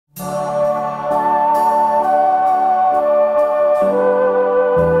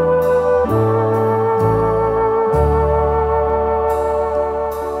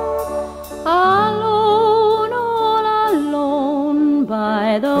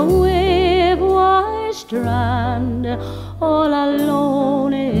the wave-washed strand, all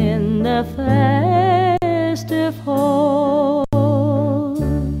alone in the festive hall.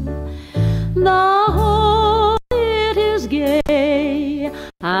 The hall, it is gay,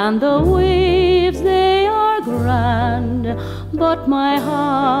 and the waves, they are grand, but my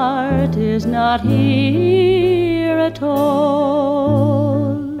heart is not here at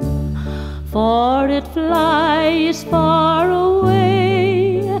all, for it flies far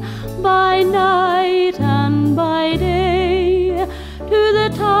away by night and by day to the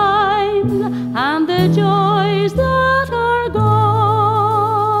time and the joys that are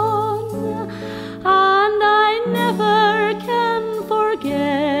gone, and I never can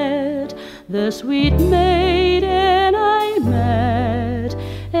forget the sweet maiden I met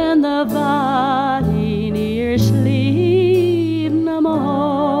in the valley near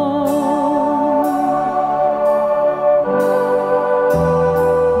Slievenamon.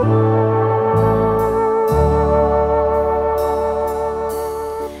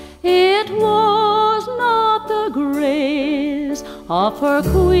 Of her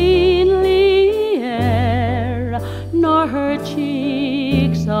queenly air, nor her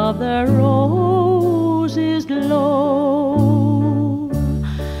cheeks of the roses glow,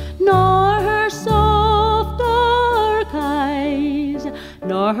 nor her soft dark eyes,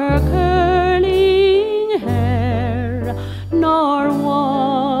 nor her curling hair, nor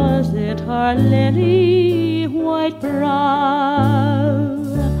was it her lily white brow.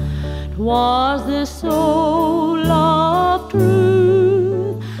 'Twas the soul of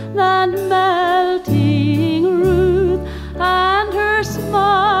truth, that melting Ruth, and her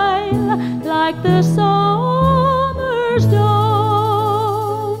smile like the summer's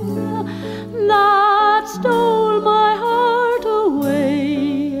dawn, that stole my heart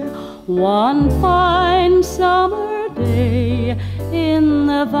away one fine summer day in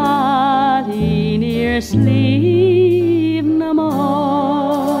the valley near Slievenamon.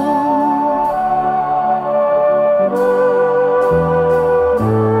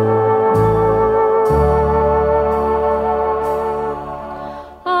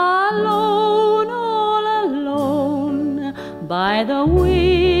 By the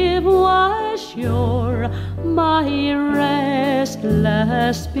wave-washed shore, my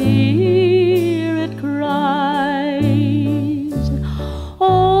restless spirit cries,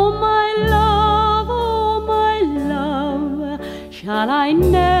 oh my love, shall I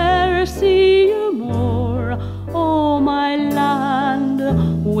ne'er see you more? Oh my land,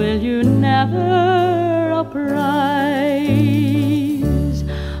 will you never uprise?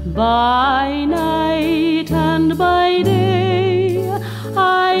 By night and by day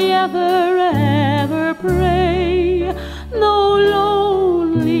I ever pray, though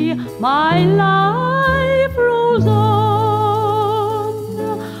lonely my life rolls on,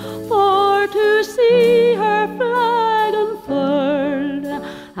 for to see her flag unfurled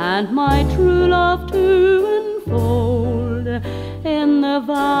and my true love to enfold in the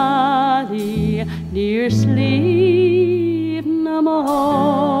valley near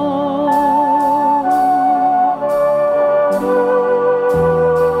Slievenamon.